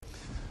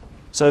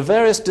So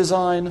various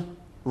design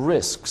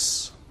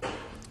risks.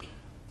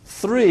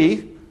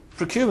 3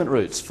 procurement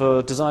routes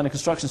for design and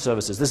construction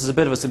services. This is a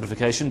bit of a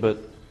simplification, but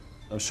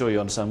I'm sure you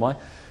understand why.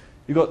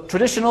 You've got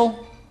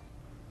traditional,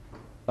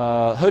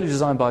 wholly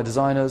designed by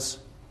designers,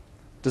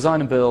 design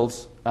and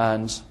build,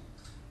 and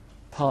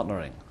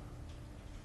partnering.